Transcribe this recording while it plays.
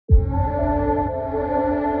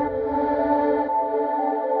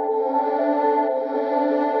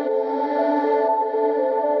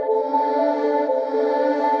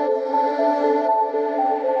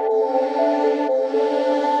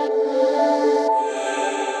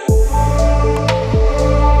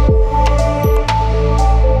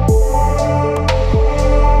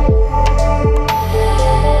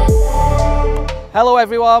Hello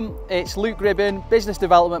everyone, it's Luke Gribben, Business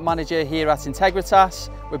Development Manager here at Integritas.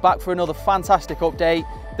 We're back for another fantastic update.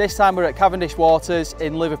 This time we're at Cavendish Waters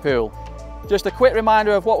in Liverpool. Just a quick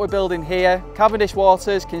reminder of what we're building here. Cavendish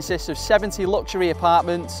Waters consists of 70 luxury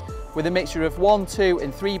apartments with a mixture of 1, 2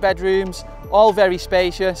 and 3 bedrooms, all very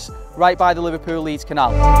spacious, right by the Liverpool Leeds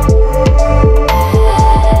Canal.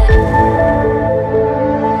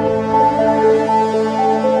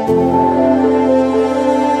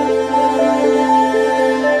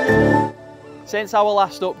 Since our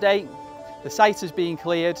last update, the site has been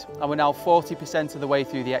cleared and we're now 40% of the way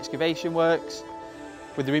through the excavation works,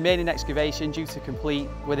 with the remaining excavation due to complete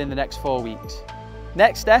within the next 4 weeks.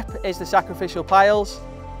 Next step is the sacrificial piles.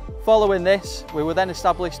 Following this, we will then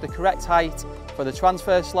establish the correct height for the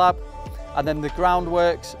transfer slab, and then the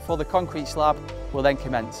groundworks for the concrete slab will then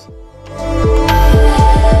commence.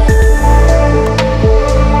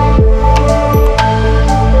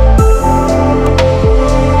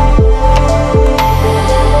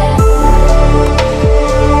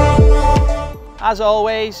 As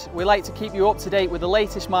always, we like to keep you up to date with the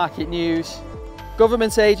latest market news.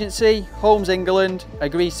 Government agency Homes England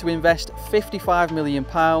agrees to invest £55 million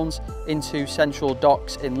into central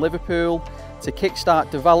docks in Liverpool to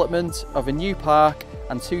kickstart development of a new park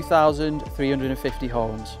and 2,350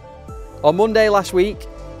 homes. On Monday last week,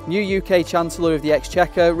 new UK Chancellor of the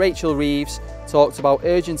Exchequer Rachel Reeves talked about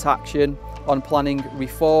urgent action on planning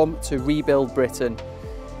reform to rebuild Britain.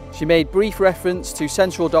 She made brief reference to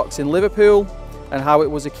central docks in Liverpool and how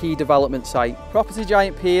it was a key development site. Property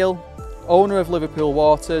giant Peel, owner of Liverpool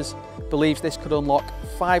Waters, believes this could unlock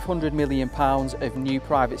 £500 million of new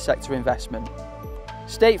private sector investment.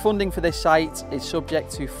 State funding for this site is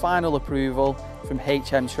subject to final approval from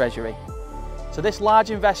HM Treasury. So this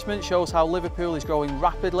large investment shows how Liverpool is growing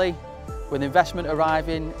rapidly, with investment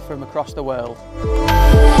arriving from across the world.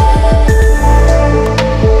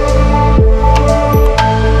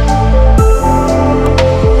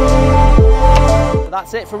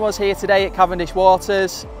 That's it from us here today at Cavendish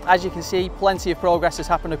Waters. As you can see, plenty of progress has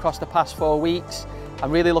happened across the past 4 weeks.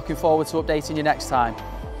 I'm really looking forward to updating you next time.